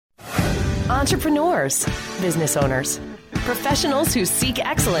Entrepreneurs, business owners, professionals who seek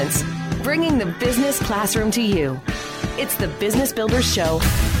excellence, bringing the business classroom to you. It's the Business Builders Show.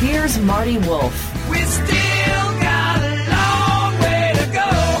 Here's Marty Wolff. We still got a long way to go.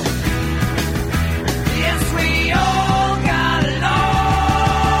 Yes, we all got a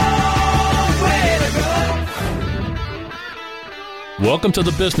long way to go. Welcome to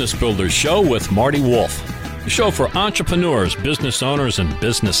the Business Builders Show with Marty Wolff, the show for entrepreneurs, business owners, and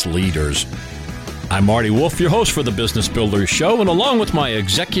business leaders. I'm Marty Wolff, your host for the Business Builders Show, and along with my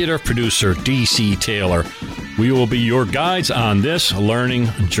executive producer, DC Taylor, we will be your guides on this learning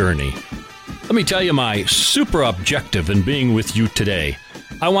journey. Let me tell you my super objective in being with you today.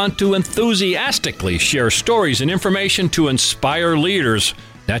 I want to enthusiastically share stories and information to inspire leaders.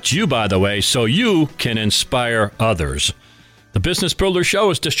 That's you, by the way, so you can inspire others. The Business Builder Show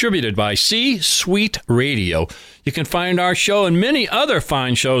is distributed by C-Suite Radio. You can find our show and many other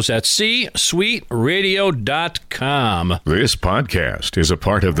fine shows at csuiteradio.com. This podcast is a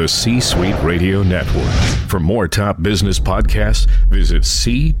part of the C-Suite Radio Network. For more top business podcasts, visit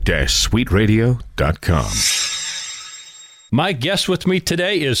c-suiteradio.com. My guest with me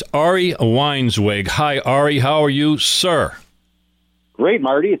today is Ari Weinzweig. Hi, Ari. How are you, sir? Great,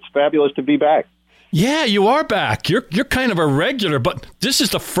 Marty. It's fabulous to be back. Yeah, you are back. You're kind of a regular, but this is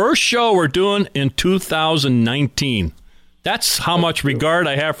the first show we're doing in 2019. That's how much regard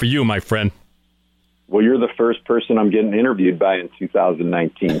I have for you, my friend. Well, you're the first person I'm getting interviewed by in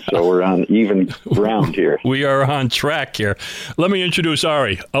 2019, so we're on even ground here. We are on track here. Let me introduce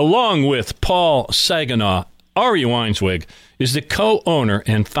Ari. Along with Paul Saginaw, Ari Weinzweig is the co-owner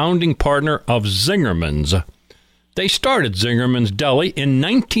and founding partner of Zingerman's. They started Zingerman's Deli in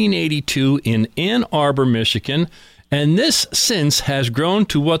 1982 in Ann Arbor, Michigan, and this since has grown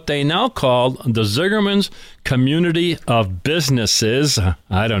to what they now call the Zingerman's Community of Businesses.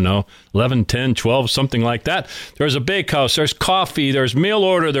 I don't know, 11, 10, 12, something like that. There's a bakehouse, there's coffee, there's mail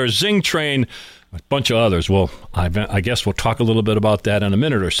order, there's Zing Train, a bunch of others. Well, I guess we'll talk a little bit about that in a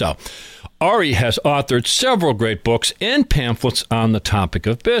minute or so. Ari has authored several great books and pamphlets on the topic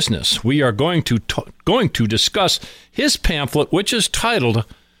of business. We are going to discuss his pamphlet, which is titled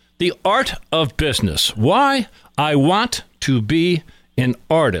The Art of Business, Why I Want to Be an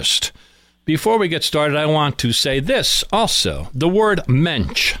Artist. Before we get started, I want to say this also. The word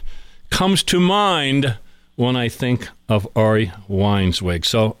mensch comes to mind when I think of Ari Weinzweig.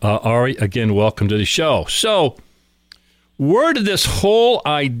 So, Ari, again, welcome to the show. So, where did this whole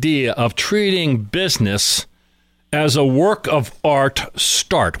idea of treating business as a work of art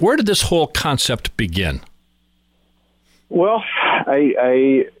start? Where did this whole concept begin? Well,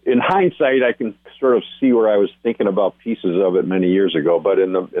 I in hindsight, I can sort of see where I was thinking about pieces of it many years ago, but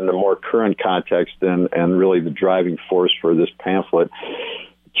in the more current context and really the driving force for this pamphlet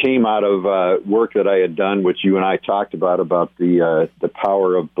came out of work that I had done, which you and I talked about the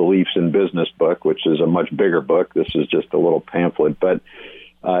Power of Beliefs in Business book, which is a much bigger book. This is just a little pamphlet, but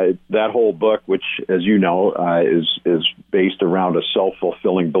that whole book, which, as you know, is based around a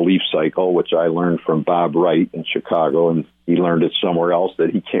self-fulfilling belief cycle, which I learned from Bob Wright in Chicago, and he learned it somewhere else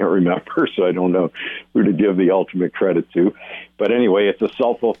that he can't remember, so I don't know who to give the ultimate credit to. But anyway, it's a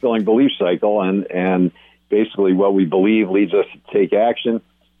self-fulfilling belief cycle, and basically what we believe leads us to take action.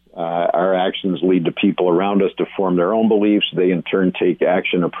 Our actions lead to people around us to form their own beliefs. They, in turn, take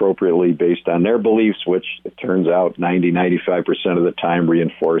action appropriately based on their beliefs, which it turns out 90-95% of the time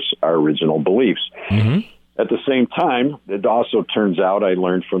reinforce our original beliefs. Mm-hmm. At the same time, it also turns out, I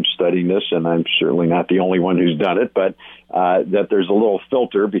learned from studying this, and I'm certainly not the only one who's done it, but that there's a little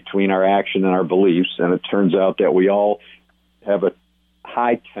filter between our action and our beliefs, and it turns out that we all have a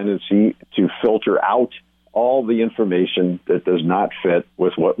high tendency to filter out all the information that does not fit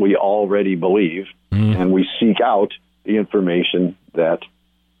with what we already believe, and we seek out the information that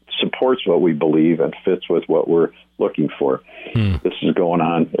supports what we believe and fits with what we're looking for. This is going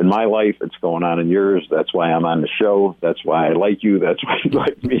on in my life. It's going on in yours. That's why I'm on the show. That's why I like you. That's why you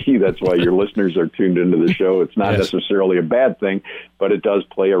like me. That's why your listeners are tuned into the show. It's not necessarily a bad thing, but it does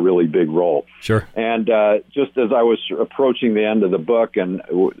play a really big role. Sure. And just as I was approaching the end of the book, and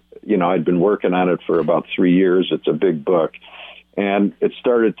you know, I'd been working on it for about 3 years. It's a big book. And it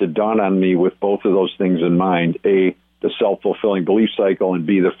started to dawn on me with both of those things in mind. A, the self-fulfilling belief cycle, and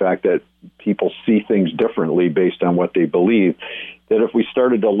B, the fact that people see things differently based on what they believe, that if we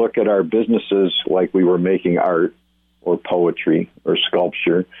started to look at our businesses like we were making art or poetry or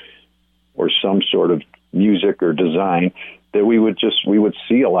sculpture or some sort of music or design, that we would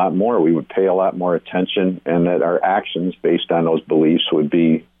see a lot more. We would pay a lot more attention, and that our actions based on those beliefs would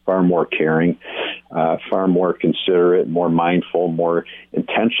be far more caring, far more considerate, more mindful, more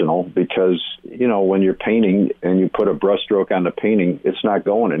intentional, because, when you're painting and you put a brushstroke on the painting, it's not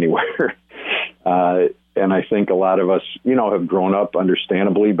going anywhere. And I think a lot of us, have grown up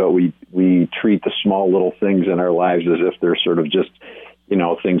understandably, but we treat the small little things in our lives as if they're sort of just,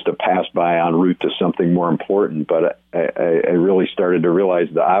 things to pass by en route to something more important. But I really started to realize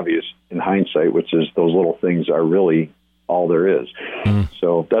the obvious in hindsight, which is those little things are really all there is.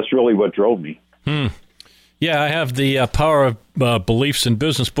 So that's really what drove me. Yeah, I have the Power of Beliefs in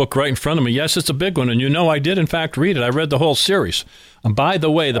Business book right in front of me. Yes, it's a big one, and I did in fact read it. I read the whole series. And by the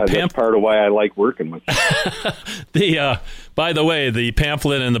way, that's part of why I like working with you. By the way, the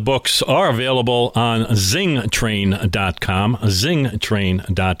pamphlet and the books are available on zingtrain.com.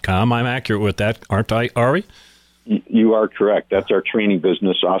 Zingtrain.com. I'm accurate with that, aren't I, Ari? You are correct. That's our training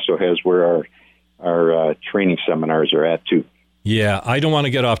business. Also has where our training seminars are at too. Yeah, I don't want to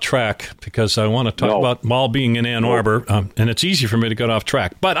get off track because I want to talk about Mall being in Ann Arbor, and it's easy for me to get off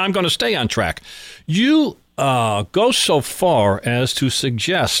track. But I'm going to stay on track. You go so far as to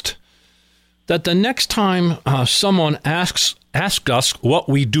suggest that the next time someone asks us what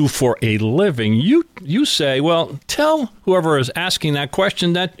we do for a living, you say, well, tell whoever is asking that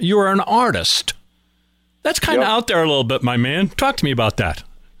question that you're an artist. That's kind of out there a little bit, my man. Talk to me about that.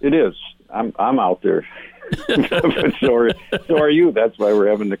 It is. I'm out there. so are you. That's why we're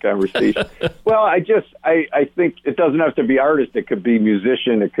having the conversation. Well, I think it doesn't have to be artist. It could be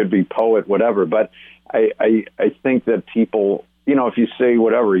musician. It could be poet, whatever. But I think that people, if you say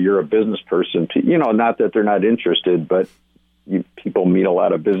whatever, you're a business person, not that they're not interested, but people meet a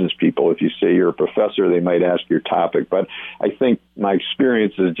lot of business people. If you say you're a professor, they might ask your topic. But I think my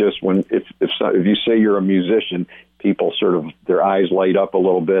experience is just if you say you're a musician, people sort of, their eyes light up a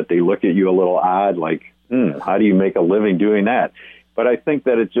little bit. They look at you a little odd, like, how do you make a living doing that? But I think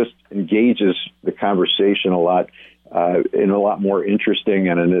that it just engages the conversation a lot, in a lot more interesting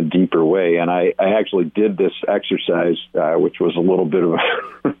and in a deeper way. And I actually did this exercise, which was a little bit of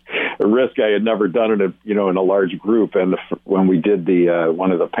a risk. I had never done it, in a large group. And when we did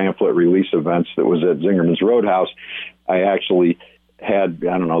one of the pamphlet release events that was at Zingerman's Roadhouse, I actually had,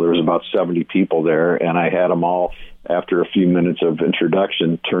 there was about 70 people there, and I had them all, after a few minutes of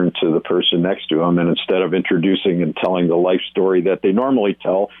introduction, turn to the person next to them, and instead of introducing and telling the life story that they normally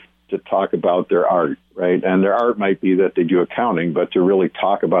tell, to talk about their art, right? And their art might be that they do accounting, but to really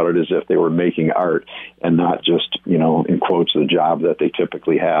talk about it as if they were making art and not just, in quotes, the job that they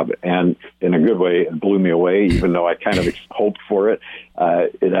typically have. And in a good way, it blew me away, even though I kind of hoped for it.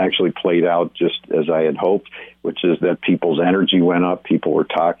 It actually played out just as I had hoped, which is that people's energy went up. People were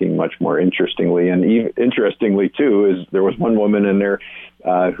talking much more interestingly. And interestingly, too, is there was one woman in there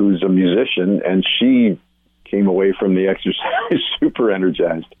who's a musician, and she came away from the exercise super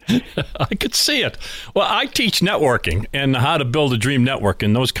energized. I could see it. Well, I teach networking and how to build a dream network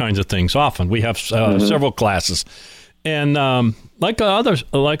and those kinds of things often. We have several classes. And like a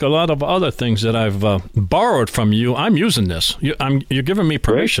lot of other things that I've borrowed from you, I'm using this. You're giving me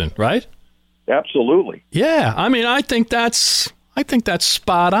permission, right? Absolutely. Yeah. I mean, I think that's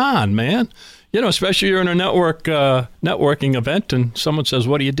spot on, man. Especially you're in a networking event and someone says,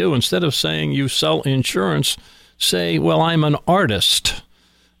 what do you do? Instead of saying you sell insurance, say, well, I'm an artist.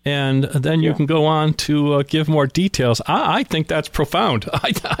 And then you can go on to give more details. I think that's profound.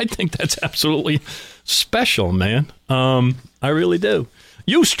 I think that's absolutely special, man. I really do.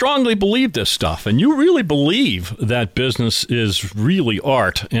 You strongly believe this stuff, and you really believe that business is really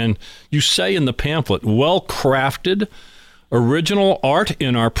art. And you say in the pamphlet, well-crafted, original art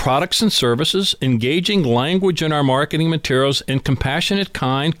in our products and services, engaging language in our marketing materials, and compassionate,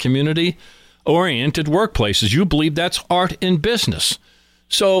 kind, community-oriented workplaces. You believe that's art in business.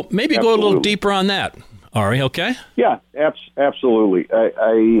 So maybe go a little deeper on that. Ari, okay? Yeah, absolutely.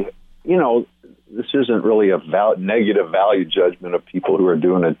 This isn't really a negative value judgment of people who are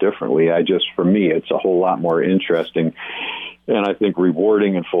doing it differently. For me, it's a whole lot more interesting and I think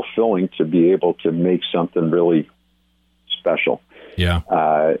rewarding and fulfilling to be able to make something really special. Yeah.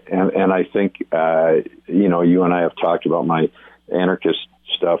 And I think, you and I have talked about my anarchist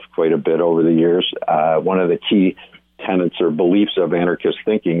stuff quite a bit over the years. One of the key tenets or beliefs of anarchist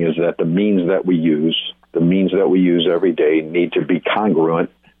thinking is that the means that we use every day need to be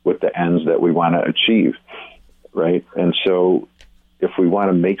congruent with the ends that we want to achieve, right? And so if we want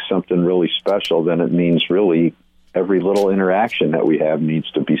to make something really special, then it means really every little interaction that we have needs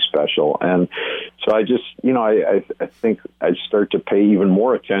to be special. And so I just, I think I start to pay even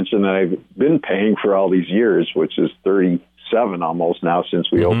more attention than I've been paying for all these years, which is 37 almost now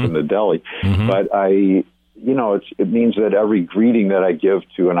since we opened the deli. But it means that every greeting that I give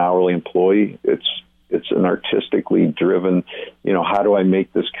to an hourly employee, it's an artistically driven, how do I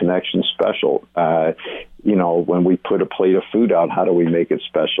make this connection special? When we put a plate of food out, how do we make it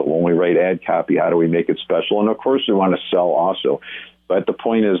special? When we write ad copy, how do we make it special? And of course we want to sell also. But the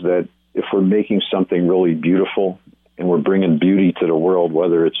point is that if we're making something really beautiful and we're bringing beauty to the world,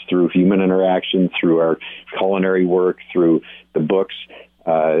 whether it's through human interaction, through our culinary work, through the books,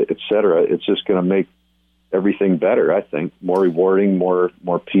 et cetera, it's just going to make everything better, I think. More rewarding, more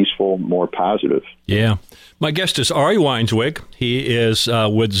peaceful, more positive. Yeah. My guest is Ari Weinzweig. He is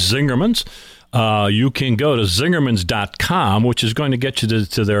with Zingerman's. You can go to Zingermans.com, which is going to get you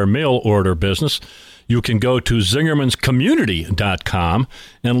to their mail order business. You can go to ZingermansCommunity.com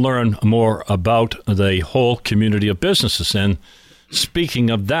and learn more about the whole community of businesses. And speaking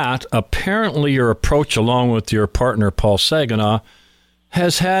of that, apparently your approach, along with your partner, Paul Saginaw,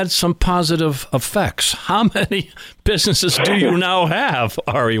 has had some positive effects. How many businesses do you now have,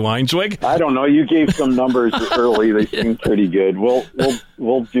 Ari Weinzweig? I don't know. You gave some numbers early. They seem pretty good.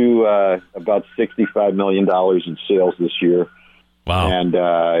 We'll do about $65 million in sales this year. Wow.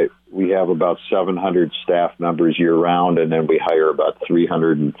 And we have about 700 staff members year-round, and then we hire about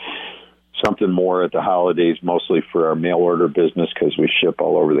 300 and something more at the holidays, mostly for our mail order business because we ship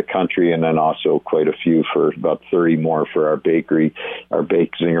all over the country, and then also quite a few for about 30 more for our bakery, our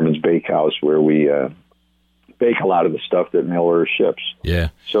Zingerman's Bakehouse, where we bake a lot of the stuff that mail order ships. Yeah.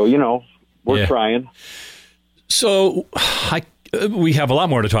 So, we're trying. So we have a lot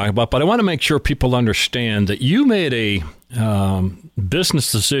more to talk about, but I want to make sure people understand that you made a business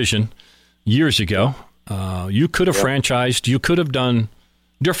decision years ago. You could have franchised. You could have done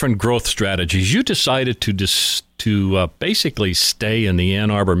different growth strategies. You decided to basically stay in the Ann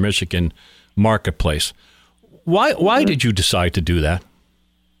Arbor, Michigan marketplace. Why did you decide to do that?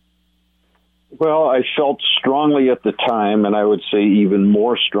 Well, I felt strongly at the time, and I would say even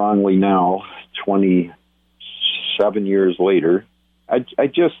more strongly now, 27 years later. I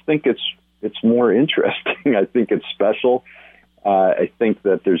just think it's more interesting. I think it's special. I think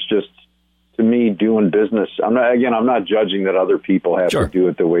that there's just, to me, doing business. I'm not judging that other people have to do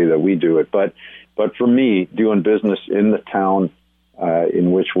it the way that we do it, but for me, doing business in the town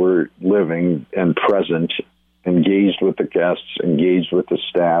in which we're living and present, engaged with the guests, engaged with the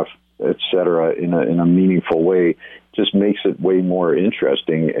staff, et cetera, in a meaningful way, just makes it way more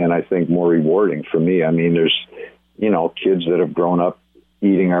interesting and I think more rewarding for me. I mean, there's kids that have grown up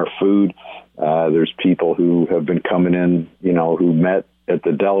eating our food. There's people who have been coming in, who met at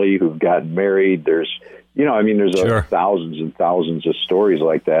the deli, who've gotten married. There's, thousands and thousands of stories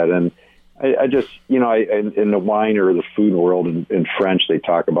like that. And I just, in the wine or the food world in French, they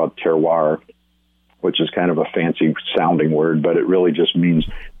talk about terroir, which is kind of a fancy sounding word, but it really just means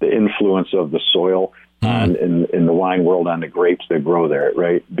the influence of the soil in the wine world on the grapes that grow there,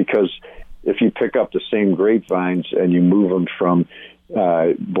 right? Because if you pick up the same grapevines and you move them from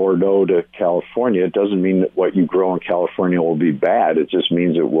Bordeaux to California, it doesn't mean that what you grow in California will be bad. It just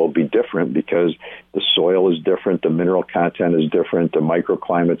means it will be different because the soil is different, the mineral content is different, the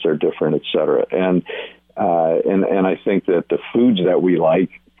microclimates are different, et cetera. And I think that the foods that we like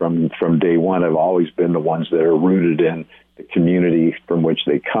from day one have always been the ones that are rooted in the community from which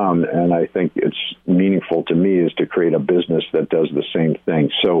they come. And I think it's meaningful to me is to create a business that does the same thing.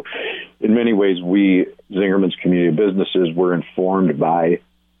 So in many ways, we, Zingerman's Community Businesses, we're informed by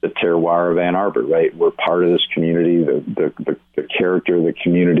the terroir of Ann Arbor, right? We're part of this community, the character of the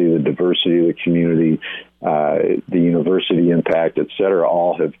community, the diversity of the community, the university impact, et cetera,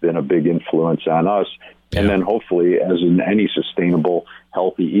 all have been a big influence on us. And then hopefully, as in any sustainable,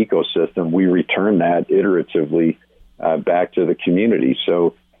 healthy ecosystem, we return that iteratively back to the community.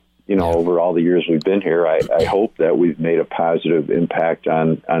 So, over all the years we've been here, I hope that we've made a positive impact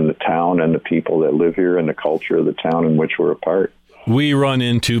on the town and the people that live here and the culture of the town in which we're a part. We run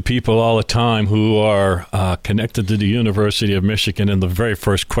into people all the time who are connected to the University of Michigan, and the very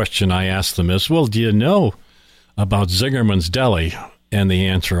first question I ask them is, well, do you know about Zingerman's Deli? And the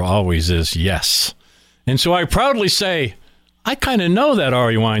answer always is yes. And so I proudly say, I kind of know that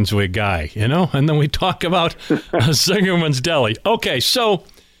Ari Weinzweig guy, and then we talk about Zingerman's Deli. Okay, so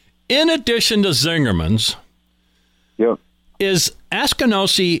in addition to Zingerman's, is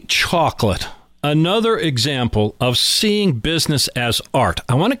Askinosie Chocolate another example of seeing business as art?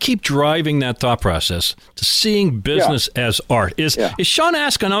 I want to keep driving that thought process to seeing business as art. Is Sean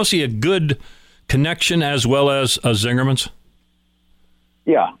Askinosie a good connection as well as Zingerman's?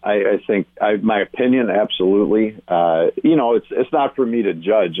 Yeah, I think my opinion, absolutely. It's not for me to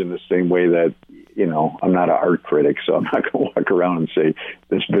judge in the same way that I'm not an art critic, so I'm not going to walk around and say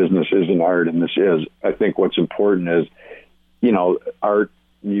this business isn't art and this is. I think what's important is, art,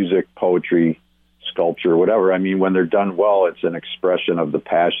 music, poetry, sculpture, whatever. I mean, when they're done well, it's an expression of the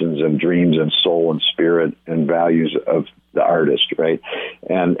passions and dreams and soul and spirit and values of the artist, right?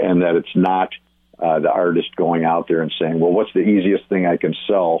 And that it's not the artist going out there and saying, well, what's the easiest thing I can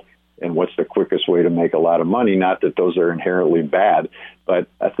sell and what's the quickest way to make a lot of money? Not that those are inherently bad, but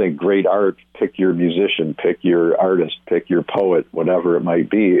I think great art, pick your musician, pick your artist, pick your poet, whatever it might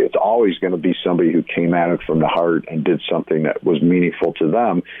be. It's always going to be somebody who came at it from the heart and did something that was meaningful to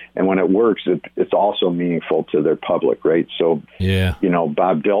them. And when it works, it's also meaningful to their public, right? So,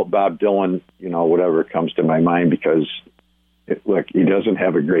 Bob Dylan, whatever comes to my mind, because look, he doesn't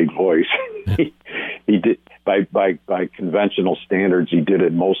have a great voice. He did by conventional standards, he did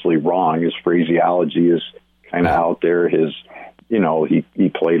it mostly wrong. His phraseology is kind of out there. He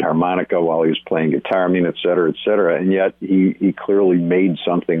played harmonica while he was playing guitar, et cetera, et cetera. And yet he clearly made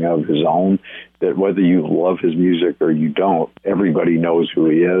something of his own that whether you love his music or you don't, everybody knows who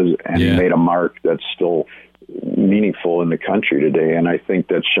he is. And he made a mark that's still meaningful in the country today. And I think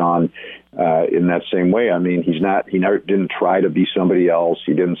that Sean, in that same way, I mean, he didn't try to be somebody else.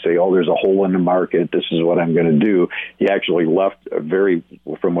 He didn't say, oh, there's a hole in the market, this is what I'm going to do. He actually left a very,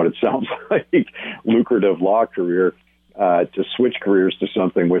 from what it sounds like, lucrative law career to switch careers to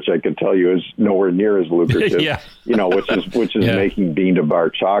something which I can tell you is nowhere near as lucrative, which is making bean-to-bar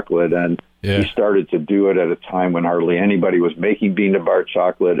chocolate. And he started to do it at a time when hardly anybody was making bean-to-bar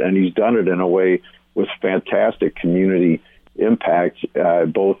chocolate, and he's done it in a way with fantastic community impact,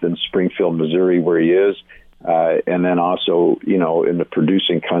 both in Springfield, Missouri, where he is, and then also, in the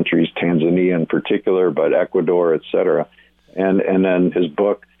producing countries, Tanzania in particular, but Ecuador, et cetera. And then his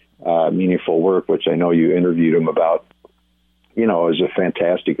book, Meaningful Work, which I know you interviewed him about, is a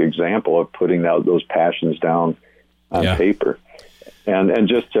fantastic example of putting out those passions down on paper. And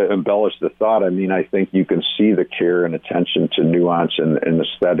just to embellish the thought, I mean, I think you can see the care and attention to nuance and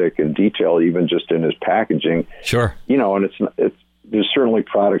aesthetic and detail, even just in his packaging. Sure. And there's certainly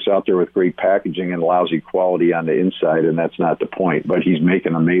products out there with great packaging and lousy quality on the inside, and that's not the point. But he's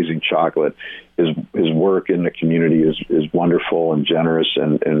making amazing chocolate. His work in the community is wonderful and generous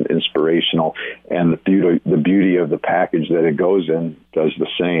and inspirational, and the beauty of the package that it goes in does the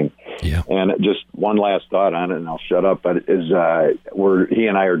same. Yeah. And just one last thought on it, and I'll shut up. But he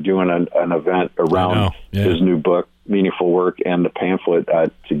and I are doing an event around his new book, Meaningful Work, and the pamphlet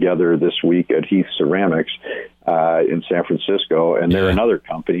together this week at Heath Ceramics in San Francisco. And they're another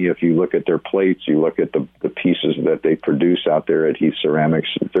company. If you look at their plates, you look at the pieces that they produce out there at Heath Ceramics,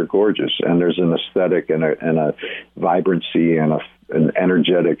 they're gorgeous. And there's an aesthetic and a vibrancy and an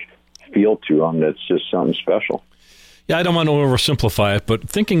energetic feel to them that's just something special. Yeah, I don't want to oversimplify it, but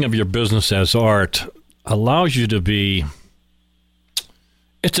thinking of your business as art allows you to be,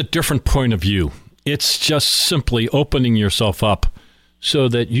 it's a different point of view. It's just simply opening yourself up so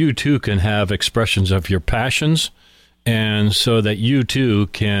that you too can have expressions of your passions and so that you too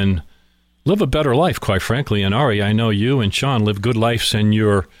can live a better life, quite frankly. And Ari, I know you and Sean live good lives, and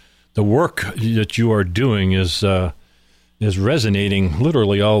the work that you are doing is resonating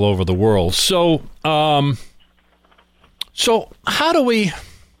literally all over the world. So how do we...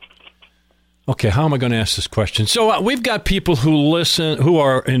 Okay, how am I going to ask this question? So we've got people who listen, who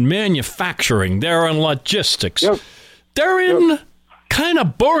are in manufacturing, they're in logistics. Yep. They're in kind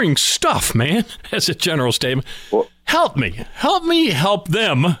of boring stuff, man, as a general statement. Well, help me help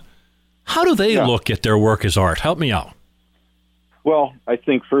them. How do they look at their work as art? Help me out. Well, I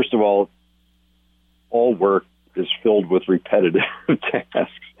think, first of all work is filled with repetitive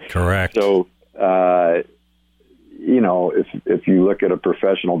tasks. Correct. So, if you look at a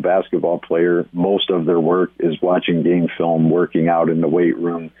professional basketball player, most of their work is watching game film, working out in the weight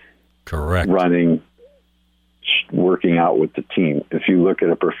room, correct, running, working out with the team. If you look at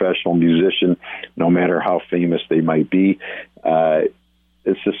a professional musician, no matter how famous they might be,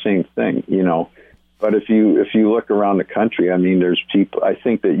 it's the same thing, But if you look around the country, I mean, there's people. I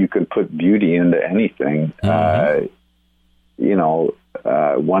think that you can put beauty into anything. Mm-hmm.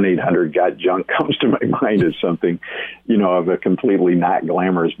 1-800-GOT-JUNK comes to my mind as something, of a completely not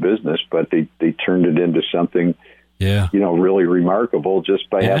glamorous business, but they turned it into something, really remarkable just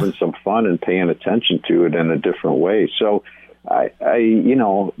by having some fun and paying attention to it in a different way. So I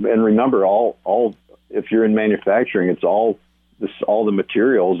and remember all if you're in manufacturing, it's all the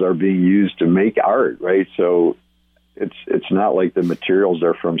materials are being used to make art, right? So it's not like the materials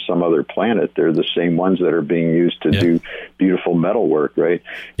are from some other planet. They're the same ones that are being used to do beautiful metal work, right?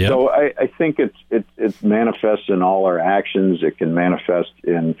 Yeah. So I think it manifests in all our actions. It can manifest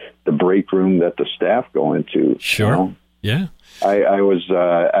in the break room that the staff go into. Sure. You know? Yeah. I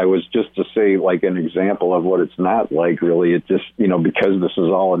was just to say, like, an example of what it's not like, really. It just, because this is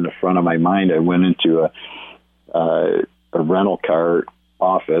all in the front of my mind, I went into a rental car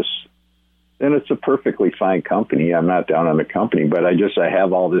office, and it's a perfectly fine company. I'm not down on the company, but I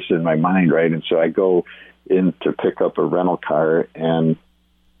have all this in my mind, right? And so I go in to pick up a rental car, and,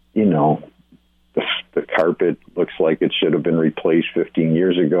 the carpet looks like it should have been replaced 15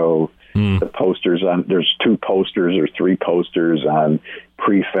 years ago. The posters there's 2 posters or 3 posters on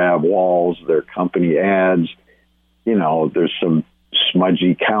prefab walls. They're company ads. There's some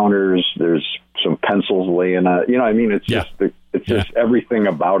smudgy counters. There's some pencils laying on. It's just everything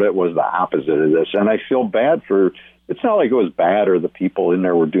about it was the opposite of this. And I feel bad it's not like it was bad or the people in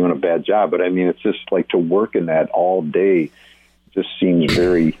there were doing a bad job, but I mean, it's just like to work in that all day just seems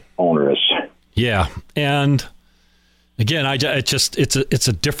very onerous. Yeah. And again, it's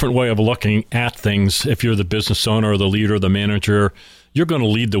a different way of looking at things. If you're the business owner or the leader or the manager, you're going to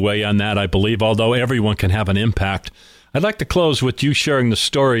lead the way on that, I believe, although everyone can have an impact. I'd like to close with you sharing the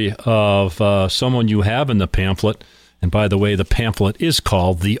story of someone you have in the pamphlet. And by the way, the pamphlet is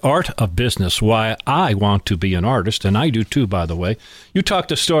called The Art of Business, Why I Want to Be an Artist, and I do too, by the way. You tell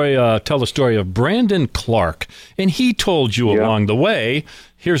the story of Brandon Clark, and he told you along the way,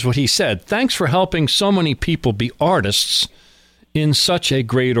 here's what he said: "Thanks for helping so many people be artists in such a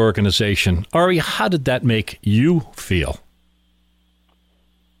great organization." Ari, how did that make you feel?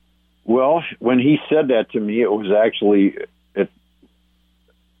 Well, when he said that to me, it was actually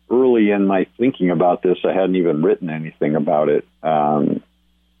early in my thinking about this. I hadn't even written anything about it.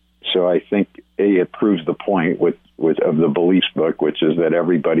 So I think, it proves the point of the beliefs book, which is that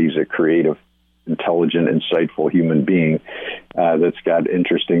everybody's a creative, intelligent, insightful human being that's got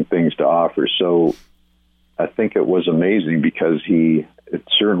interesting things to offer. So I think it was amazing because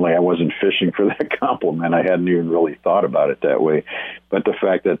certainly I wasn't fishing for that compliment. I hadn't even really thought about it that way. But the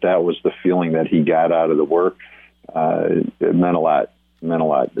fact that was the feeling that he got out of the work, it meant a lot.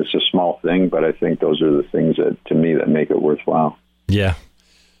 It's a small thing, but I think those are the things to me that make it worthwhile. Yeah.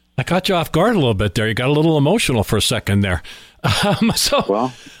 I caught you off guard a little bit there. You got a little emotional for a second there. Why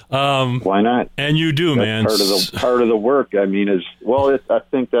not? And you do, man. Part of the work. I mean, I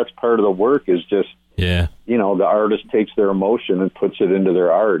think that's part of the work is just, the artist takes their emotion and puts it into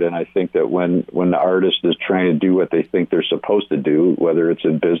their art. And I think that when the artist is trying to do what they think they're supposed to do, whether it's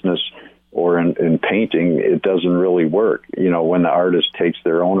in business or in painting, it doesn't really work. When the artist takes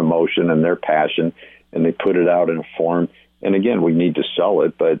their own emotion and their passion and they put it out in a form, and again, we need to sell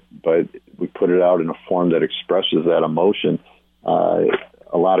it, but we put it out in a form that expresses that emotion, a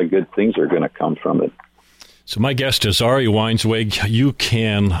lot of good things are going to come from it. So my guest is Ari Weinzweig. You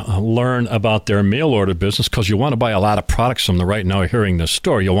can learn about their mail order business because you want to buy a lot of products from them right now. Hearing this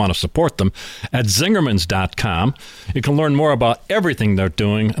story, you'll want to support them at Zingermans.com. You can learn more about everything they're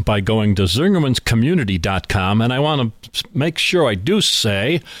doing by going to ZingermansCommunity.com. And I want to make sure I do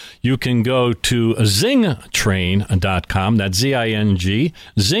say you can go to ZingTrain.com. That's Z-I-N-G,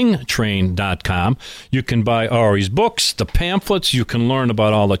 ZingTrain.com. You can buy Ari's books, the pamphlets. You can learn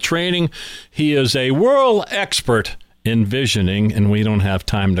about all the training. He is a world expert in visioning, and we don't have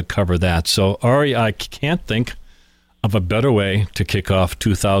time to cover that. So, Ari, I can't think of a better way to kick off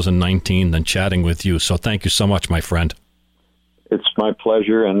 2019 than chatting with you. So thank you so much, my friend. It's my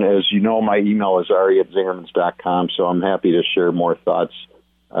pleasure. And as you know, my email is ari@zingermans.com, so I'm happy to share more thoughts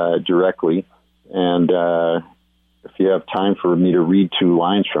directly. And if you have time for me to read 2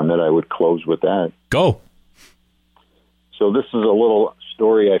 lines from it, I would close with that. Go. So this is a little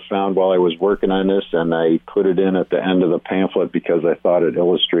story I found while I was working on this, and I put it in at the end of the pamphlet because I thought it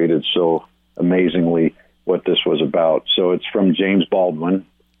illustrated so amazingly what this was about. So it's from James Baldwin,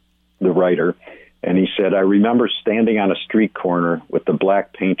 the writer, and he said, "I remember standing on a street corner with the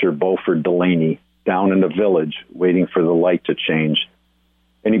black painter Beaufort Delaney down in the village waiting for the light to change.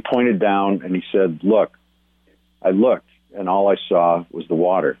 And he pointed down and he said, 'Look.' I looked, and all I saw was the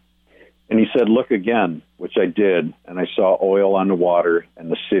water. And he said, 'Look again,' which I did, and I saw oil on the water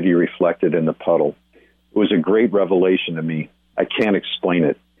and the city reflected in the puddle. It was a great revelation to me. I can't explain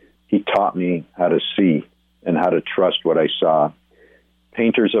it. He taught me how to see and how to trust what I saw.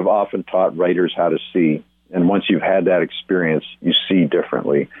 Painters have often taught writers how to see, and once you've had that experience, you see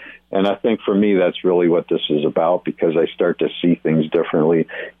differently. And I think for me, that's really what this is about, because I start to see things differently,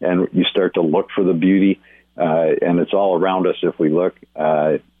 and you start to look for the beauty. And it's all around us if we look.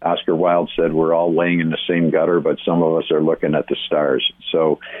 Oscar Wilde said we're all laying in the same gutter, but some of us are looking at the stars.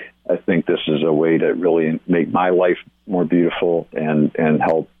 So I think this is a way to really make my life more beautiful and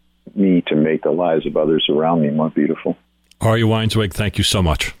help me to make the lives of others around me more beautiful. Ari Weinzweig, thank you so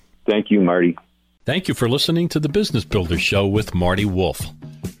much. Thank you, Marty. Thank you for listening to the Business Builder Show with Marty Wolf.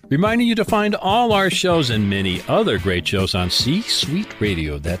 Reminding you to find all our shows and many other great shows on C-Suite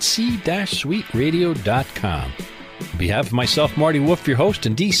Radio. That's c-suiteradio.com. On behalf of myself, Marty Wolf, your host,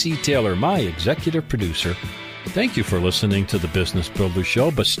 and D.C. Taylor, my executive producer, thank you for listening to the Business Builder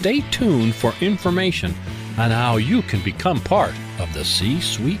Show, but stay tuned for information on how you can become part of the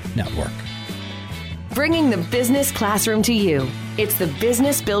C-Suite Network. Bringing the business classroom to you. It's the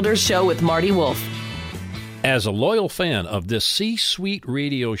Business Builder Show with Marty Wolf. As a loyal fan of this C-Suite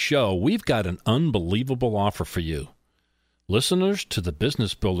Radio show, we've got an unbelievable offer for you. Listeners to the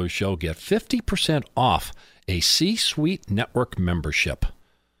Business Builder Show get 50% off a C-Suite Network membership.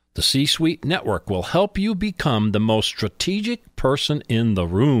 The C-Suite Network will help you become the most strategic person in the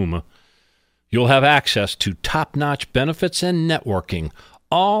room. You'll have access to top-notch benefits and networking,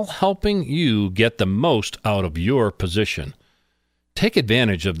 all helping you get the most out of your position. Take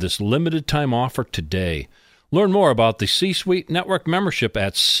advantage of this limited-time offer today. Learn more about the C-Suite Network membership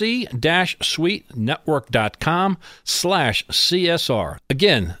at c-suitenetwork.com/CSR.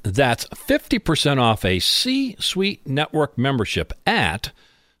 Again, that's 50% off a C-Suite Network membership at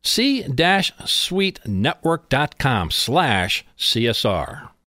c-suitenetwork.com/CSR.